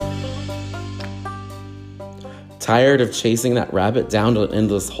Tired of chasing that rabbit down to an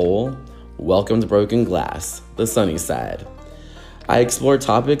endless hole? Welcome to Broken Glass, the sunny side. I explore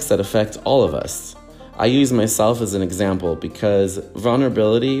topics that affect all of us. I use myself as an example because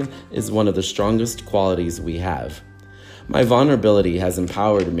vulnerability is one of the strongest qualities we have. My vulnerability has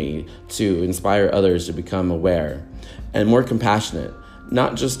empowered me to inspire others to become aware and more compassionate,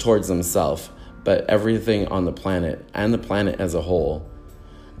 not just towards themselves, but everything on the planet and the planet as a whole.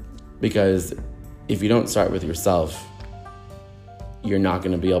 Because if you don't start with yourself, you're not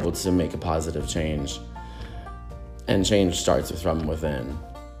going to be able to make a positive change. And change starts from within.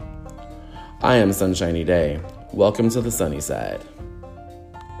 I am Sunshiny Day. Welcome to the sunny side.